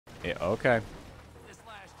Okay.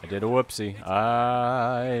 I did a whoopsie.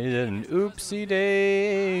 I did an oopsie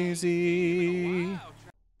daisy.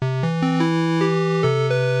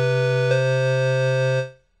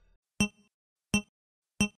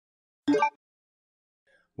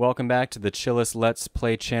 Welcome back to the chillest Let's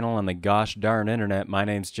Play channel on the gosh darn internet. My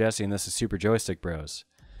name's Jesse and this is Super Joystick Bros.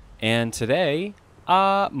 And today,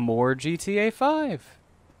 more GTA 5.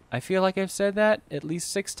 I feel like I've said that at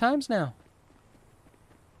least 6 times now.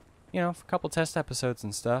 You know, a couple test episodes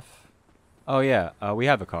and stuff. Oh yeah, we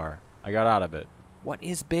have a car. I got out of it. What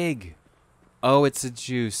is big? Oh, it's a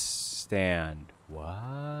juice stand.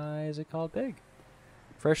 Why is it called Big?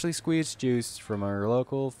 Freshly squeezed juice from our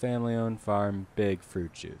local family-owned farm, Big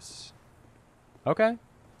Fruit Juice. Okay,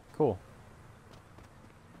 cool.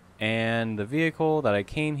 And the vehicle that I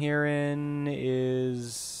came here in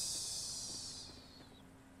is...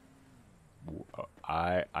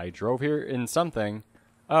 I drove here in something.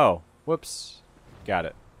 Oh, whoops. Got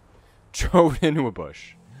it. Drove into a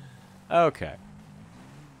bush. Okay.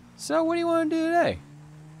 So what do you want to do today?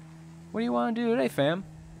 What do you want to do today, fam?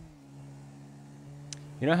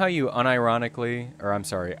 You know how you ironically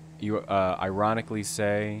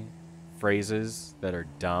say phrases that are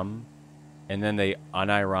dumb, and then they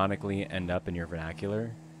unironically end up in your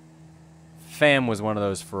vernacular? Fam was one of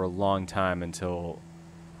those for a long time until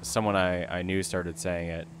someone I knew started saying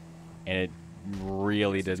it, and it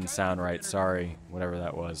really didn't sound right. Sorry, whatever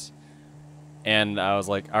that was. And I was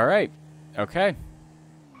like, all right, okay,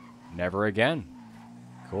 never again.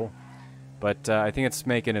 Cool. But I think it's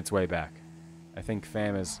making its way back. I think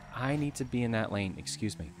fam is... I need to be in that lane.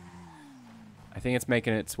 Excuse me. I think it's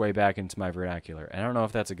making its way back into my vernacular. And I don't know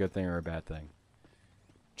if that's a good thing or a bad thing.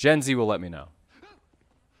 Gen Z will let me know.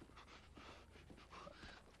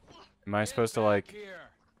 Am I supposed to, like... Here.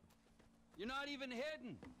 You're not even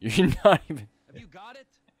hidden. You're not even... Have you got it?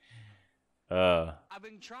 I've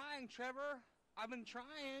been trying, Trevor. I've been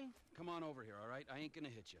trying. Come on over here, all right? I ain't gonna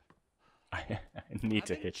hit you. I need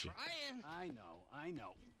to hit you. I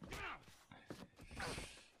know.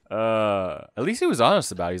 At least he was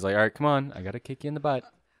honest about it. He's like, all right, come on. I gotta kick you in the butt.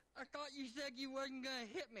 I thought you said you wasn't gonna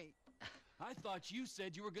hit me. I thought you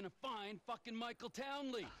said you were gonna find fucking Michael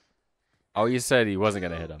Townley. Oh, you said he wasn't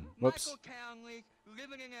gonna hit him. Whoops. Michael Townley,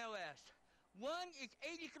 living in LS. One is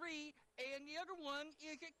 83, and the other one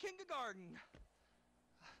is at kindergarten.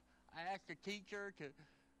 I asked the teacher to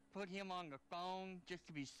put him on the phone just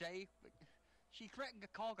to be safe, but she threatened to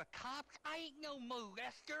call the cops. I ain't no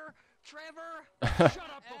molester, Trevor.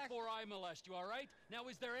 Shut up before I molest you, all right? Now,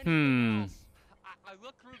 is there anything else? I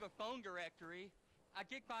looked through the phone directory. I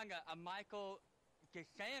did find a Michael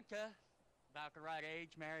DeSanta, about the right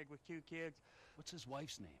age, married with 2 kids. What's his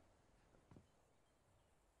wife's name?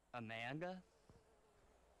 Amanda?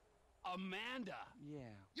 Amanda. Yeah.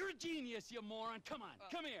 You're a genius, you moron. Come on,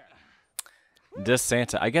 come here.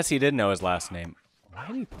 DeSanta. I guess he did know his last name. Why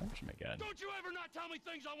did he punch him again? Don't you ever not tell me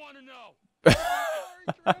things I want to know. Sorry,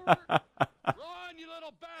 Trevor. Run, you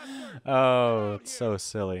little bastard. Oh, it's so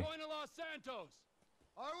silly. Going to Los Santos.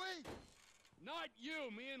 Are we? Not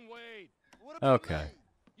you, me and Wade. What about Okay. me?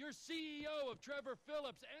 You're CEO of Trevor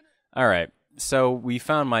Phillips and... All right. So we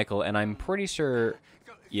found Michael, and I'm pretty sure...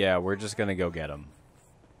 Yeah, we're just going to go get him.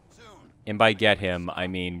 Soon. And by get him, I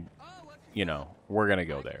mean, you know, we're going to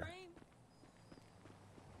go there.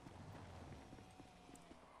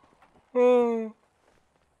 Oh,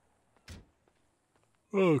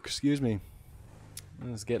 excuse me.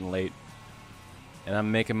 It's getting late. And I'm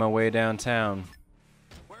making my way downtown.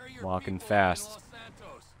 Where are your Walking people fast. in Los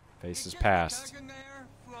Santos? Faces past.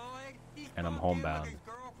 And I'm homebound.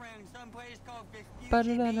 Not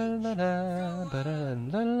as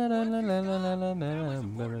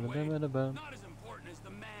important as the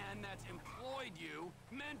man that's employed you,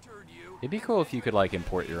 mentored you. It'd be cool if you could, like,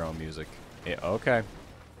 import your own music. Yeah, okay.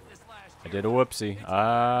 This last I year. did a whoopsie.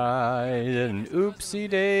 I did an oopsie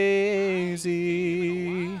daisy.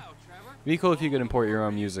 Wow, Trevor. It'd be cool if you could import your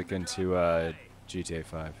own music into GTA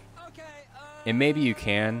 5. Okay, And maybe you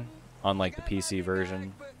can on, like, the PC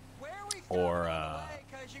version. Or,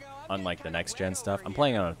 on, like, the next-gen stuff. I'm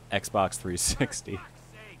playing on an Xbox 360.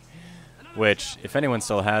 Which, if anyone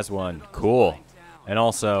still has one, cool. And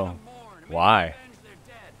also, why?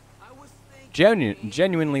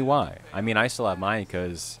 Genuinely why? I mean, I still have mine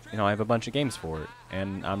because, you know, I have a bunch of games for it.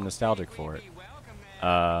 And I'm nostalgic for it.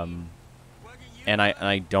 And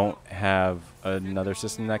I don't have another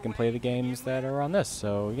system that can play the games that are on this.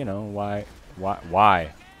 So, you know, why?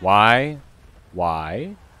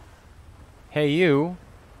 Hey, you.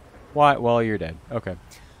 Why? Well, you're dead. Okay.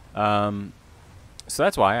 So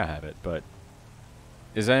that's why I have it, but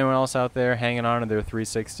Is anyone else out there hanging on to their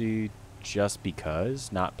 360 just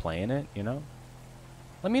because, not playing it, you know?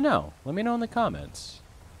 Let me know. Let me know in the comments.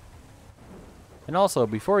 And also,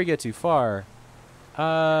 before we get too far,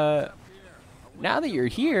 now that you're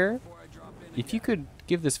here, if you could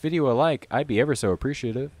give this video a like, I'd be ever so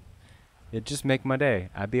appreciative. It'd just make my day.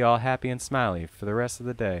 I'd be all happy and smiley for the rest of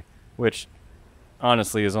the day. Which,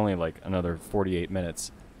 honestly, is only like another 48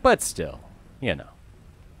 minutes. But still, you know.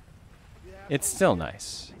 It's still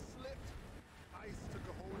nice.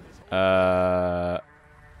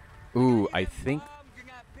 Ooh, I think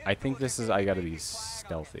this is, I gotta be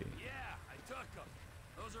stealthy. Yeah, I took them.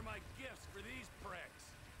 Those are my gifts for these pricks.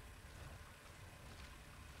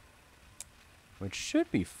 Which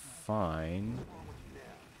should be fine.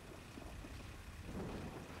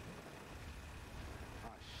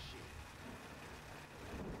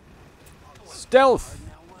 Stealth!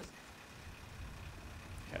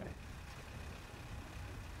 Okay.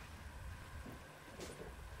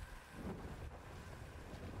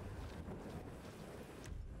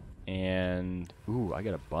 And, ooh, I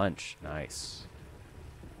got a bunch. Nice.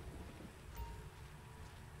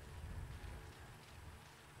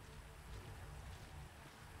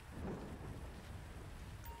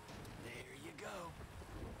 There you go.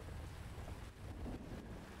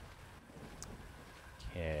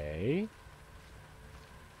 Okay.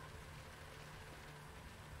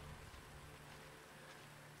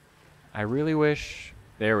 I really wish...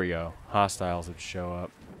 There we go. Hostiles would show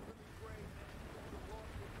up.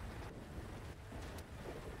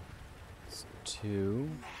 It's 2.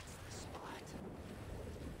 That's the spot.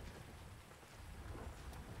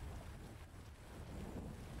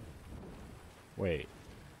 Wait.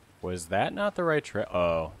 Was that not the right trailer?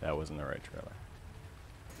 Oh, that wasn't the right trailer.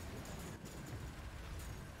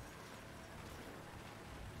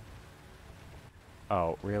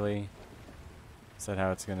 Oh, really? Is that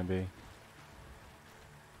how it's gonna be?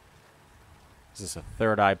 Is this a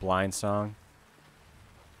Third Eye Blind song?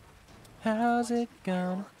 How's it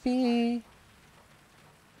gonna be?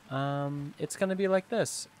 It's gonna be like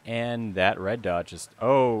this. And that red dot just...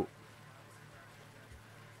 Oh.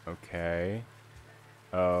 Okay.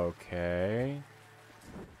 Okay.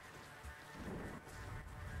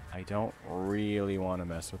 I don't really want to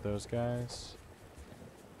mess with those guys.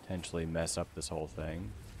 Potentially mess up this whole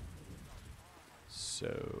thing.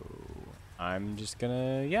 So I'm just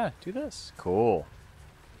gonna, yeah, do this. Cool.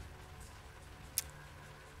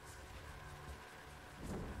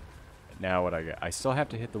 Now what I got? I still have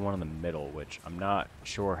to hit the one in the middle, which I'm not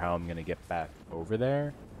sure how I'm gonna get back over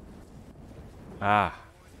there. Ah.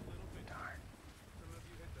 Darn. Some of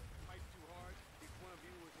you hit the pipe too hard. Each one of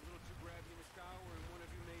you was a little too grabby in the shower, and one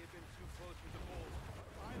of you may have been too close with the bowl.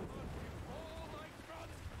 I love you all like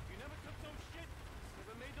brothers. You never took no shit.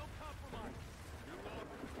 Never made no compromise. Your love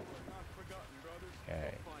was not forgotten, brothers.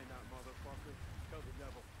 Okay. Find that motherfucker. Tell the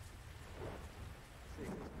devil. Say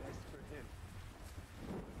what's best for him.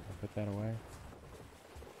 Put that away.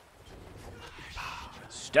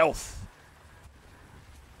 Stealth.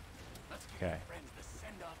 Let's give Okay. your friends the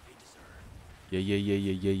send-off they deserve. Yeah.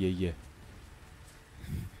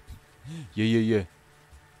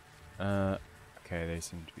 Yeah. Okay, they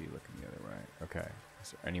seem to be looking the other way. Okay.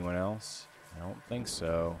 Is there anyone else? I don't think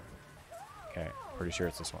so. Okay, pretty sure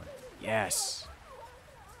it's this one. Yes!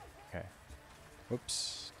 Okay.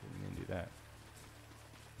 Whoops. Didn't mean to do that.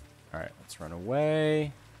 Alright, let's run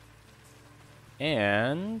away.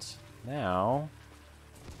 And now...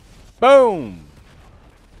 Boom!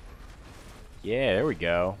 Yeah, there we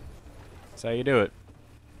go. That's how you do it.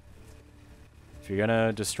 If you're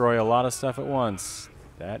gonna destroy a lot of stuff at once,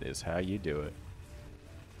 that is how you do it.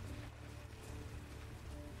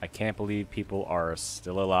 I can't believe people are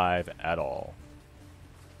still alive at all.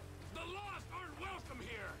 The lost aren't welcome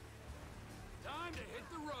here. Time to hit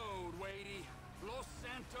the road, Wadey. Los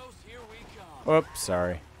Santos, here we come. Oops,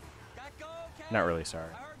 sorry. That go okay? Not really sorry.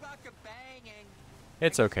 I heard about the banging.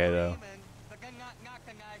 It's okay, though. Screaming, but then not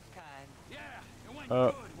the nice kind. Yeah, it went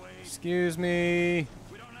Oh, good, Wade. excuse me.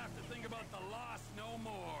 We don't have to think about the loss no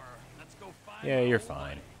more. Let's go find Yeah, our you're way.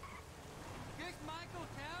 fine. This Michael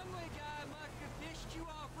Townley guy must have pissed you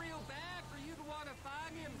off real bad for you to want to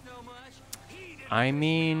find him so much. He didn't I piss me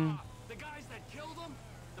mean... off. The guys that killed him,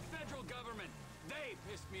 the federal government, they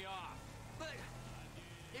pissed me off. But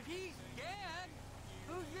if he's dead,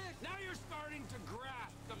 who's this? Now you're starting to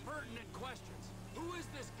grasp the pertinent questions. Who is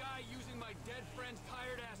this guy using my dead friend's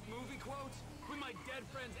tired-ass movie quotes? With my dead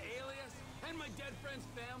friend's alias? And my dead friend's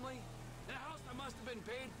family? And a house that must have been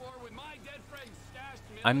paid for with my dead friend's stashed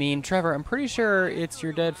millions? I mean, Trevor, I'm pretty sure it's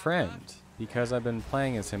your dead friend. Because I've been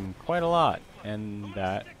playing as him quite a lot. And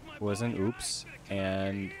that Stick my was an oops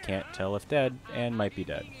and can't tell if dead and might be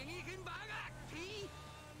dead.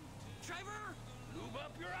 Trevor, lube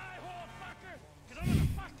up your eye hole, fucker, 'cause I'm gonna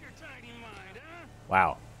fuck your tiny mind, huh?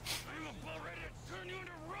 Wow. I'm about ready to turn you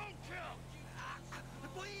into roadkill.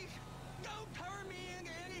 Please, don't turn me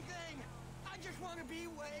into anything. I just want to be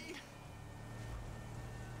Wade.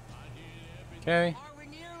 Okay. Are we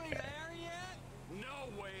nearly there yet?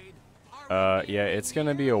 No, Wade. Yeah, it's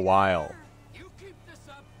gonna be a while. You keep this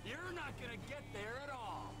up, you're not gonna get there at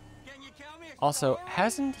all. Can you tell me a Also, story?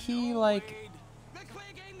 hasn't he, like... Wade, Let's play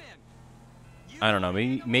a game then. I don't know,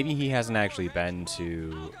 maybe he hasn't actually been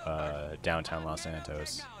to downtown Los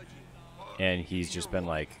Santos. And he's just been,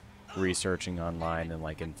 like, researching online and,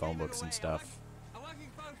 like, in phone books and stuff.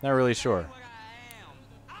 Not really sure.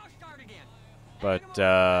 But,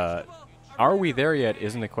 are we there yet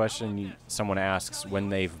isn't a question someone asks when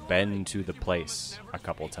they've been to the place a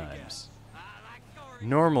couple times.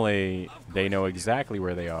 Normally, they know exactly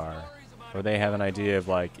where they are, or they have an idea of,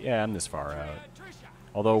 like, yeah, I'm this far out.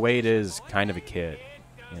 Although Wade is kind of a kid,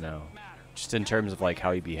 you know, just in terms of, like,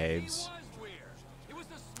 how he behaves.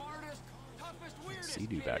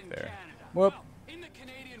 Sea-Doo back there. Whoop. in the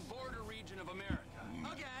Canadian border region of America.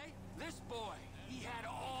 Okay, this boy, he had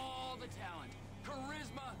all the talent,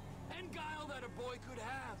 charisma, and guile that a boy could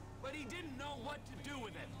have, but he didn't know what to do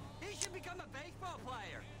with it. He should become a baseball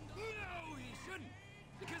player No, he shouldn't,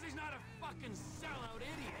 because he's not a fucking sellout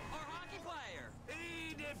idiot. or hockey player.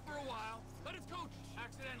 He did for a while, but his coach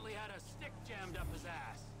accidentally had a stick jammed up his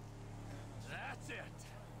ass. That's it.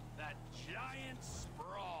 That giant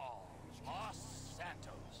sprawl. Los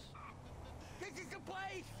Santos. This is the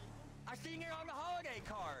place. I seen it on the holiday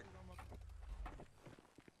card.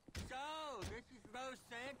 So, this is Los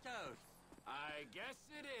Santos. I guess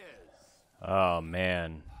it is. Oh,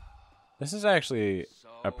 man. This is actually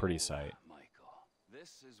a pretty sight. Michael,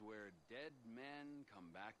 this is where dead men come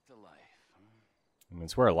back to life. I mean,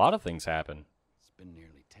 it's where a lot of things happen. It's been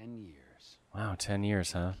nearly 10 years. Wow, 10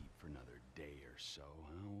 years, huh? Keep for another day or so,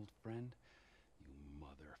 huh, old friend? You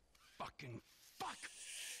motherfucking fuck!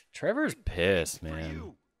 Trevor's pissed, For man.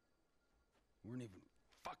 You weren't even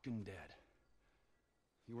fucking dead.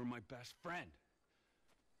 You were my best friend.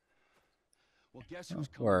 Well, guess who's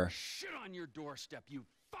coming Or- to shit on your doorstep, you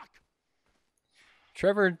fuck!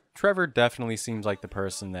 Trevor definitely seems like the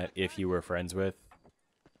person that if you were friends with,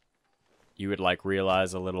 you would, like,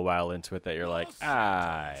 realize a little while into it that you're like,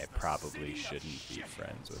 I probably shouldn't be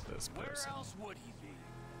friends with this Where person. else would he be?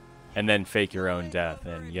 And then fake your own death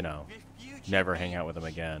and, you know, never hang out with them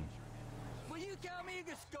again. Will you tell me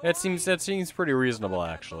the story? That seems pretty reasonable,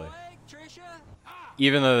 actually. Boy, Trisha?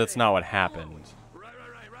 Even though that's not what happened.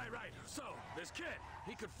 Right. So, this kid,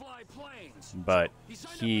 he could fly planes. But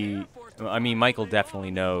I mean, Michael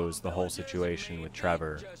definitely knows the whole situation with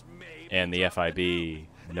Trevor. And the FIB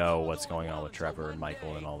know what's going on with Trevor and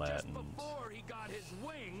Michael and all that. And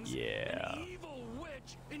yeah.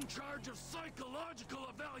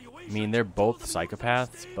 I mean, they're both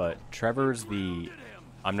psychopaths, but Trevor's the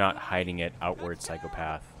I'm not hiding it outward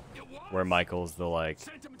psychopath. Where Michael's the, like,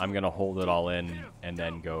 I'm gonna hold it all in and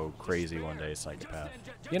then go crazy one day psychopath.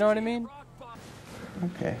 You know what I mean?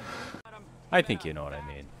 Okay. I think you know what I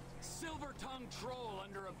mean. Silver-tongued troll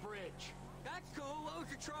under a bridge. That's cool. What was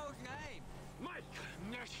the troll's name? Mike,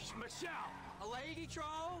 Michelle. A lady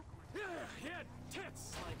troll? Yeah, he had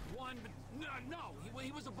tits like one, but no,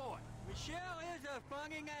 he was a boy. Michelle is a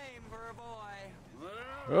funny name for a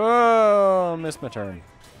boy. Oh, missed my turn.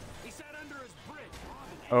 He sat under his bridge,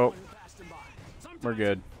 robbing Oh. anyone who passed him by. Sometimes We're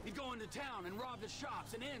good. He'd go into town and rob the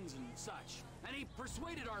shops and inns and such. And he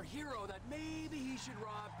persuaded our hero that maybe he should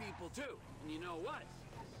rob people too. And you know what?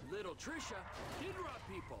 Little Trisha did rob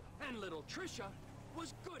people, and little Trisha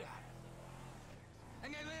was good at it.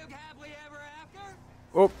 And they lived happily ever after?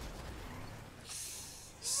 Oh.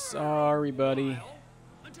 Sorry, buddy.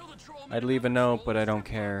 Until the troll I'd met leave a another note, troll but I at don't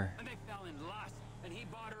strip club, care. And they fell in lust, and he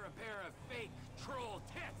bought her a pair of fake troll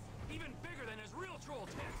tits, even bigger than his real troll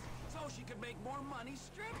tits, so she could make more money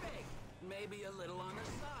stripping. Maybe a little on the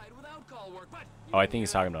side without call work, but Oh, I think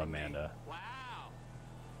he's talking about Amanda. Wow.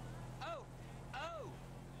 Oh,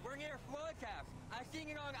 we're near Floyd's house. I've seen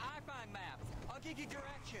it on the iPhone maps. I'll give you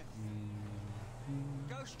directions.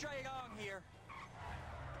 Go straight on here.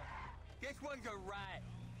 This one's a right.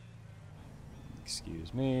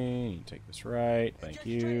 Excuse me. Take this right. Thank Just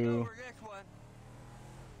straight you. over this one.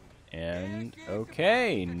 And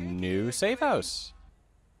okay, new safe house.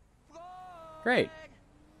 Great.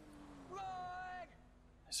 Floyd!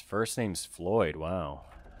 His first name's Floyd. Wow.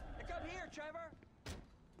 It's up here, Trevor.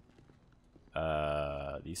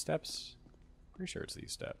 These steps? Pretty sure it's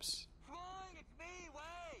these steps. Floyd, it's me,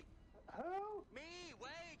 Wade.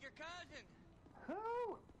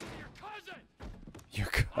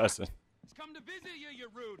 doesn't. It's come to visit you, you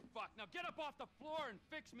rude fuck. Now get up off the floor and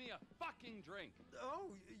fix me a fucking drink.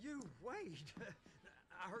 Oh, you wait.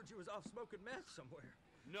 I heard you was off smoking meth somewhere.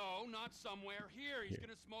 No, not somewhere. Here. He's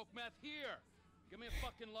gonna smoke meth here. Give me a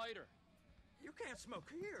fucking lighter. You can't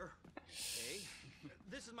smoke here. Hey?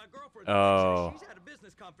 This is my girlfriend. Oh. She's at a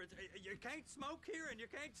business conference. You can't smoke here and you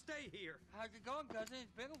can't stay here. How's it going, cousin?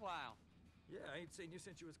 It's been a while. Yeah, I ain't seen you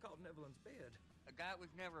since you was caught in Evelyn's bed. A guy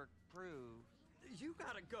was never proved. You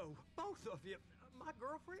gotta go, both of you. My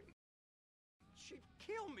girlfriend, she'd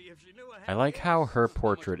kill me if she knew I had. I like how her How much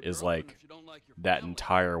portrait of a is girlfriend like if you don't like your that family?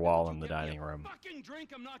 entire wall Would in you the give me a dining room. Fucking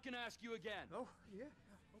drink. I'm not gonna ask you again. Oh, yeah,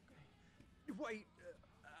 okay. Wait,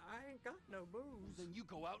 I ain't got no booze. Then you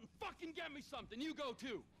go out and fucking get me something. You go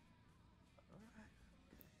too.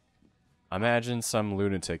 Imagine some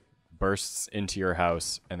lunatic bursts into your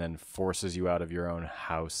house and then forces you out of your own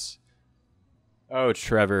house. Oh,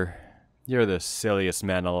 Trevor, you're the silliest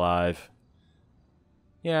man alive.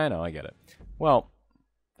 Yeah, I know, I get it. Well,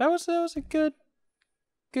 that was a good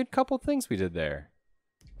couple things we did there.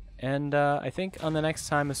 And I think on the next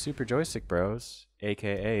time of Super Joystick Bros,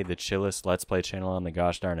 aka the chillest Let's Play channel on the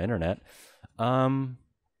gosh darn internet,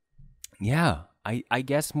 yeah, I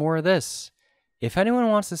guess more of this. If anyone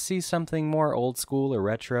wants to see something more old school or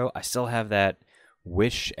retro, I still have that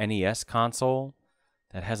Wish NES console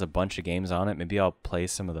that has a bunch of games on it. Maybe I'll play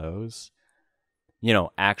some of those. You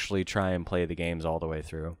know, actually try and play the games all the way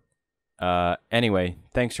through. Anyway,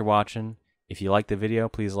 thanks for watching. If you liked the video,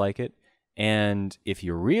 please like it. And if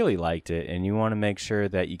you really liked it and you want to make sure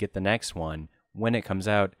that you get the next one when it comes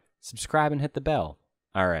out, subscribe and hit the bell.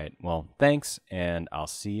 All right, well, thanks, and I'll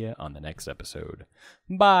see you on the next episode.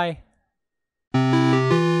 Bye.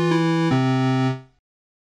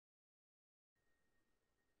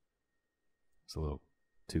 It's a little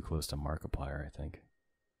too close to Markiplier, I think.